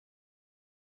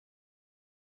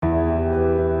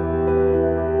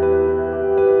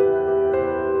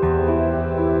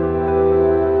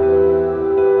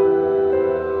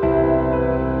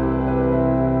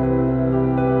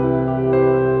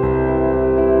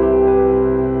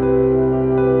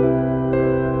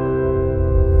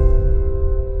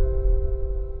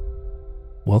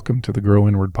welcome to the Grow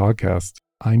Inward podcast.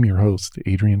 I'm your host,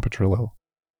 Adrian Petrillo.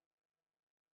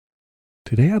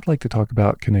 Today I'd like to talk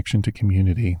about connection to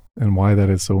community and why that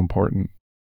is so important.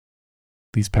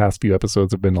 These past few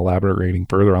episodes have been elaborating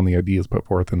further on the ideas put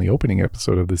forth in the opening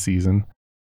episode of the season.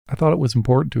 I thought it was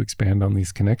important to expand on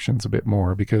these connections a bit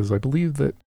more because I believe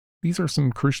that these are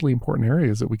some crucially important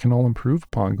areas that we can all improve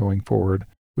upon going forward,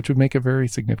 which would make a very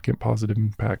significant positive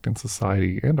impact in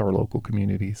society and our local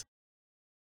communities.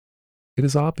 It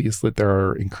is obvious that there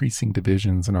are increasing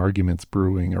divisions and arguments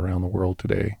brewing around the world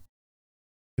today.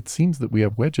 It seems that we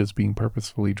have wedges being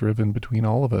purposefully driven between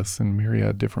all of us in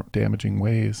myriad different damaging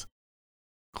ways.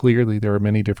 Clearly, there are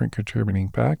many different contributing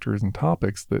factors and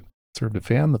topics that serve to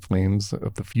fan the flames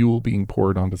of the fuel being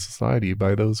poured onto society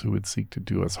by those who would seek to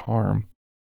do us harm.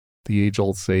 The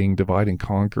age-old saying, divide and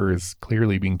conquer, is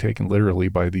clearly being taken literally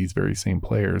by these very same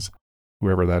players,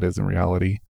 whoever that is in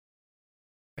reality.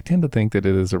 I tend to think that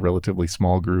it is a relatively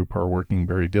small group who are working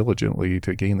very diligently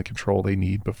to gain the control they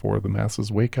need before the masses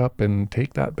wake up and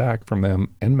take that back from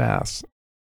them en masse.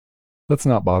 Let's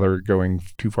not bother going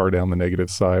too far down the negative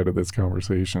side of this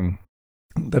conversation.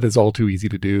 That is all too easy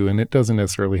to do, and it doesn't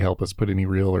necessarily help us put any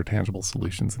real or tangible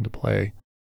solutions into play.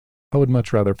 I would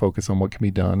much rather focus on what can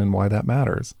be done and why that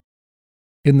matters.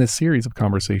 In this series of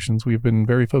conversations, we've been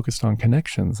very focused on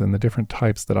connections and the different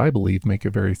types that I believe make a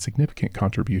very significant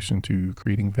contribution to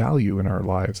creating value in our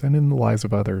lives and in the lives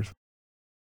of others.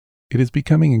 It is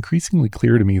becoming increasingly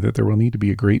clear to me that there will need to be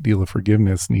a great deal of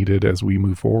forgiveness needed as we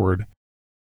move forward.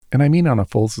 And I mean on a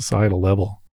full societal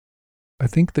level. I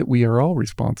think that we are all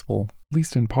responsible, at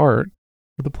least in part,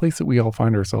 for the place that we all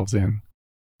find ourselves in.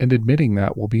 And admitting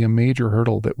that will be a major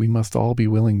hurdle that we must all be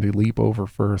willing to leap over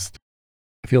first.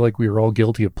 I feel like we are all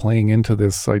guilty of playing into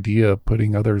this idea of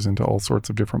putting others into all sorts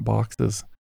of different boxes.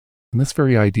 And this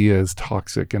very idea is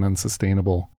toxic and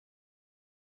unsustainable.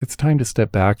 It's time to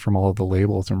step back from all of the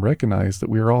labels and recognize that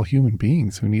we are all human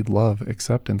beings who need love,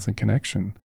 acceptance, and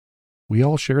connection. We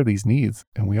all share these needs,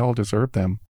 and we all deserve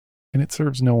them, and it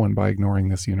serves no one by ignoring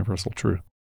this universal truth.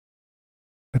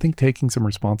 I think taking some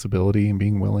responsibility and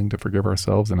being willing to forgive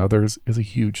ourselves and others is a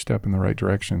huge step in the right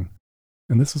direction.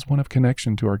 And this is one of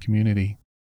connection to our community.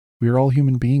 We are all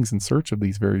human beings in search of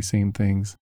these very same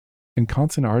things, and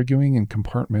constant arguing and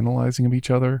compartmentalizing of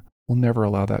each other will never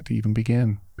allow that to even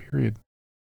begin, period.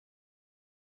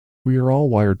 We are all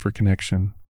wired for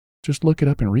connection. Just look it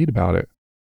up and read about it.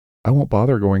 I won't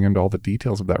bother going into all the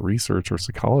details of that research or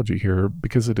psychology here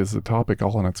because it is a topic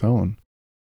all on its own.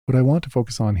 What I want to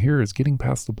focus on here is getting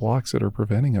past the blocks that are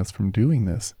preventing us from doing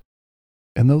this.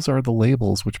 And those are the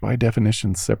labels which by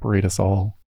definition separate us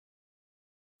all.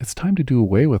 It's time to do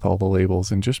away with all the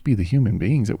labels and just be the human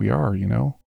beings that we are,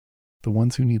 the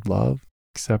ones who need love,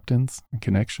 acceptance, and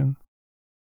connection.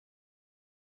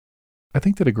 I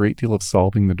think that a great deal of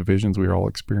solving the divisions we are all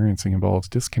experiencing involves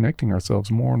disconnecting ourselves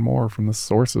more and more from the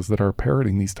sources that are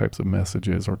parroting these types of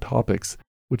messages or topics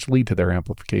which lead to their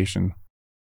amplification.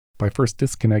 By first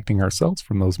disconnecting ourselves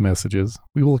from those messages,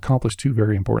 we will accomplish two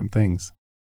very important things.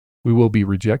 We will be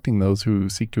rejecting those who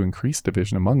seek to increase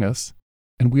division among us,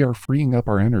 and we are freeing up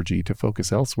our energy to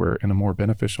focus elsewhere in a more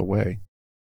beneficial way.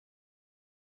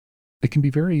 It can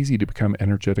be very easy to become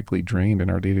energetically drained in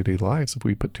our day-to-day lives if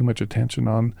we put too much attention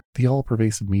on the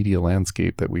all-pervasive media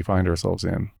landscape that we find ourselves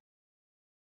in.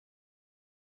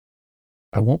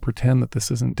 I won't pretend that this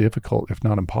isn't difficult, if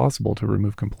not impossible, to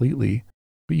remove completely,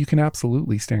 but you can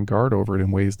absolutely stand guard over it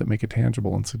in ways that make a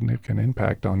tangible and significant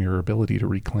impact on your ability to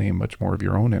reclaim much more of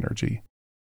your own energy.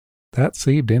 That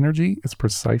saved energy is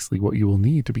precisely what you will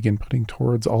need to begin putting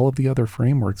towards all of the other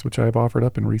frameworks which I have offered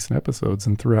up in recent episodes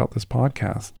and throughout this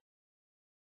podcast.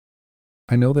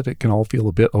 I know that it can all feel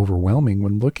a bit overwhelming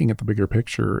when looking at the bigger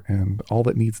picture and all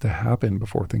that needs to happen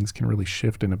before things can really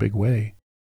shift in a big way.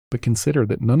 But consider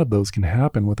that none of those can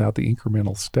happen without the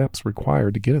incremental steps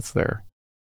required to get us there.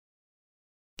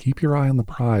 Keep your eye on the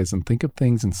prize and think of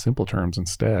things in simple terms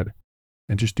instead,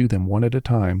 and just do them one at a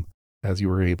time as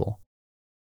you are able.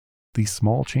 These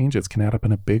small changes can add up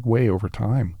in a big way over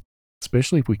time,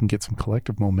 especially if we can get some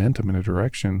collective momentum in a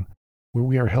direction where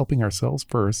we are helping ourselves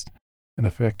first and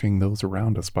affecting those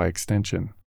around us by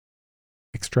extension.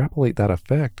 Extrapolate that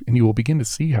effect, and you will begin to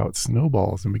see how it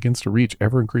snowballs and begins to reach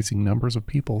ever-increasing numbers of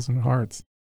peoples and hearts.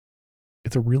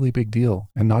 It's a really big deal,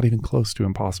 and not even close to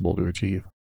impossible to achieve.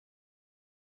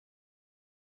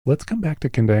 Let's come back to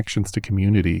connections to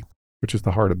community, which is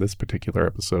the heart of this particular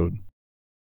episode.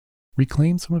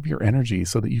 Reclaim some of your energy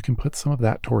so that you can put some of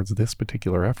that towards this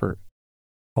particular effort.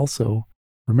 Also,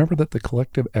 remember that the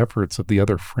collective efforts of the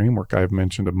other framework I've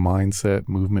mentioned of mindset,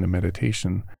 movement, and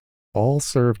meditation all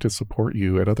serve to support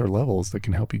you at other levels that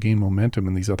can help you gain momentum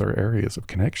in these other areas of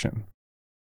connection.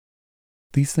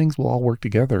 These things will all work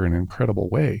together in an incredible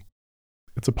way.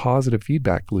 It's a positive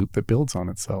feedback loop that builds on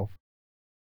itself.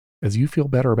 As you feel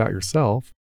better about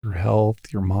yourself, your health,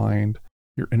 your mind,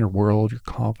 your inner world, your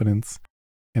confidence,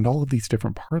 and all of these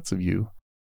different parts of you,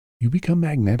 you become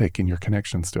magnetic in your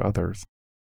connections to others.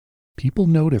 People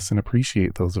notice and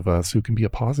appreciate those of us who can be a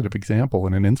positive example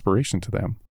and an inspiration to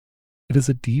them. It is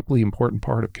a deeply important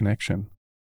part of connection.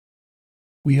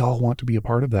 We all want to be a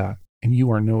part of that, and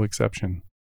you are no exception.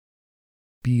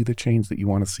 Be the change that you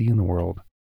want to see in the world.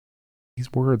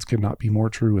 These words could not be more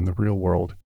true in the real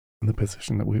world, in the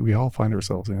position that we all find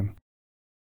ourselves in.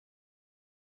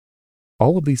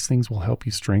 All of these things will help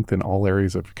you strengthen all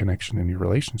areas of connection in your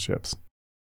relationships.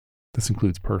 This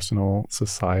includes personal,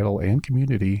 societal, and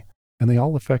community, and they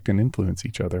all affect and influence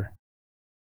each other.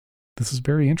 This is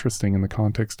very interesting in the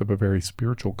context of a very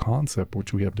spiritual concept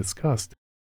which we have discussed,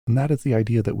 and that is the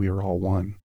idea that we are all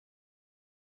one.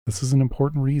 This is an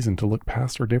important reason to look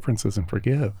past our differences and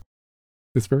forgive.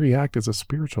 This very act is a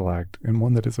spiritual act, and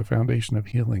one that is a foundation of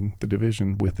healing the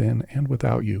division within and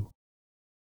without you.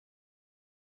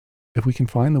 If we can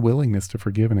find the willingness to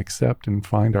forgive and accept and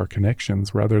find our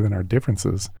connections rather than our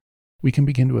differences, we can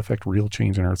begin to affect real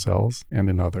change in ourselves and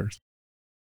in others.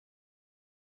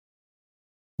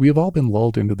 We have all been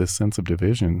lulled into this sense of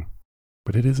division,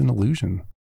 but it is an illusion.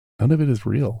 None of it is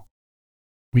real.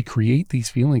 We create these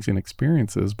feelings and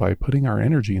experiences by putting our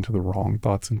energy into the wrong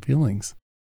thoughts and feelings.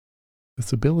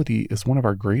 This ability is one of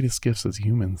our greatest gifts as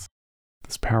humans,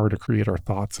 this power to create our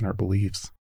thoughts and our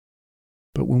beliefs.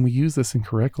 But when we use this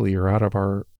incorrectly or out of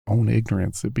our own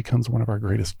ignorance, it becomes one of our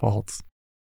greatest faults.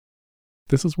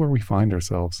 This is where we find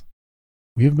ourselves.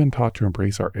 We have been taught to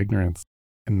embrace our ignorance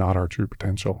and not our true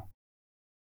potential.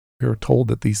 We are told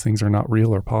that these things are not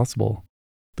real or possible,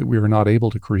 that we are not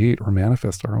able to create or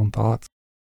manifest our own thoughts.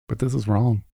 But this is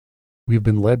wrong. We have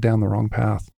been led down the wrong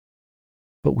path.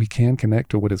 But we can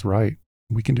connect to what is right.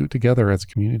 We can do it together as a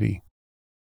community.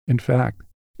 In fact,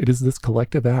 it is this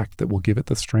collective act that will give it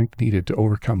the strength needed to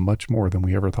overcome much more than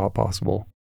we ever thought possible.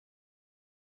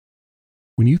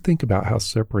 When you think about how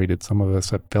separated some of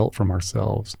us have felt from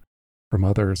ourselves, from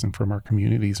others, and from our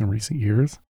communities in recent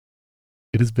years,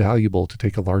 it is valuable to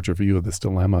take a larger view of this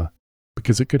dilemma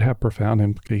because it could have profound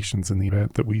implications in the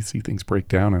event that we see things break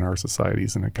down in our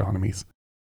societies and economies.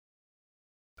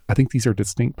 I think these are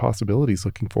distinct possibilities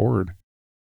looking forward.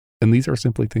 And these are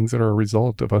simply things that are a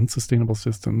result of unsustainable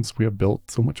systems we have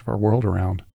built so much of our world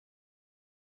around.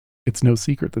 It's no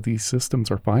secret that these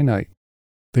systems are finite.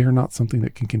 They are not something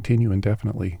that can continue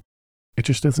indefinitely. It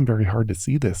just isn't very hard to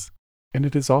see this, and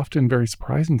it is often very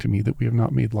surprising to me that we have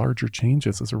not made larger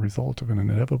changes as a result of an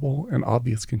inevitable and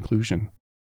obvious conclusion.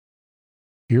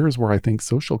 Here is where I think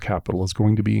social capital is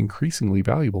going to be increasingly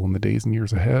valuable in the days and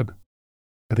years ahead.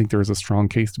 I think there is a strong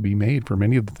case to be made for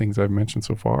many of the things I've mentioned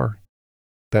so far,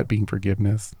 that being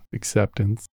forgiveness,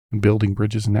 acceptance, and building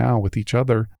bridges now with each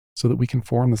other so that we can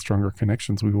form the stronger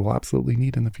connections we will absolutely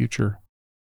need in the future.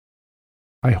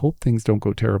 I hope things don't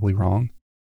go terribly wrong,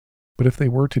 but if they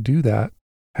were to do that,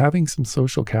 having some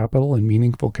social capital and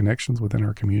meaningful connections within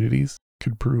our communities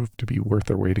could prove to be worth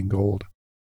their weight in gold.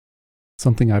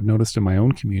 Something I've noticed in my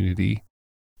own community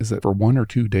is that for 1 or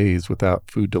 2 days without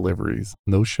food deliveries,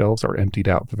 those shelves are emptied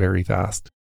out very fast.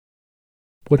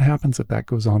 What happens if that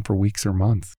goes on for weeks or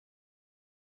months?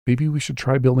 Maybe we should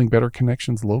try building better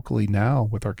connections locally now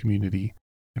with our community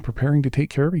and preparing to take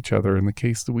care of each other in the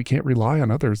case that we can't rely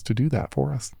on others to do that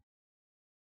for us.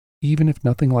 Even if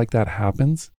nothing like that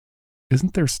happens,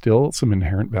 isn't there still some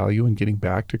inherent value in getting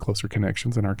back to closer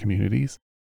connections in our communities?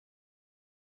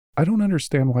 I don't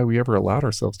understand why we ever allowed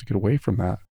ourselves to get away from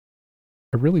that.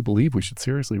 I really believe we should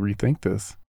seriously rethink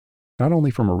this, not only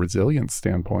from a resilience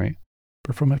standpoint,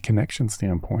 but from a connection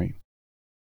standpoint.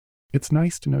 It's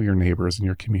nice to know your neighbors and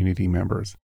your community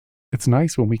members. It's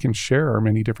nice when we can share our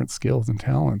many different skills and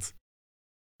talents.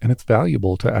 And it's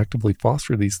valuable to actively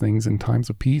foster these things in times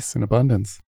of peace and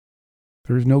abundance.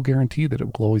 There is no guarantee that it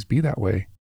will always be that way.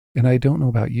 And I don't know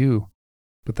about you,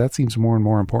 but that seems more and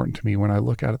more important to me when I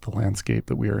look out at the landscape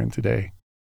that we are in today.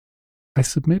 I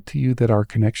submit to you that our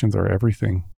connections are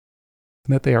everything,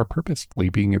 and that they are purposefully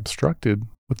being obstructed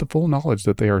with the full knowledge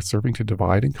that they are serving to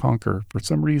divide and conquer for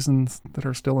some reasons that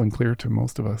are still unclear to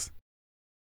most of us.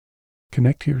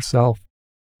 Connect to yourself.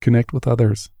 Connect with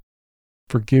others.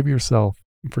 Forgive yourself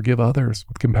and forgive others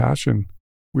with compassion.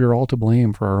 We are all to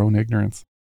blame for our own ignorance,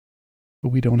 but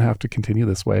we don't have to continue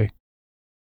this way.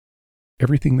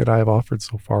 Everything that I have offered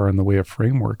so far in the way of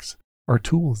frameworks are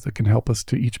tools that can help us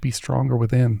to each be stronger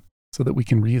within so that we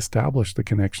can reestablish the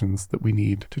connections that we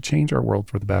need to change our world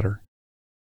for the better.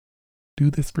 Do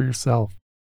this for yourself.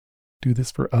 Do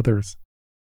this for others.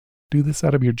 Do this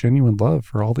out of your genuine love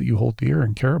for all that you hold dear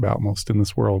and care about most in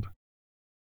this world.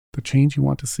 The change you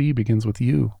want to see begins with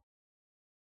you.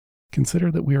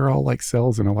 Consider that we are all like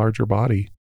cells in a larger body,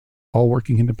 all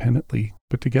working independently,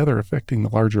 but together affecting the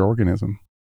larger organism.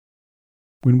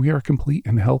 When we are complete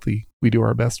and healthy, we do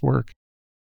our best work.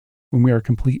 When we are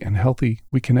complete and healthy,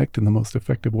 we connect in the most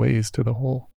effective ways to the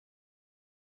whole.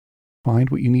 Find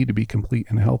what you need to be complete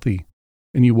and healthy,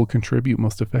 and you will contribute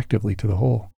most effectively to the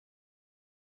whole.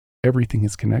 Everything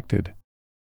is connected.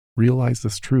 Realize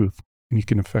this truth, and you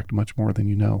can affect much more than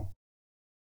you know.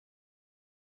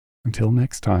 Until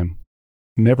next time,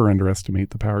 never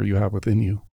underestimate the power you have within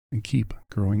you, and keep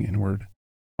growing inward.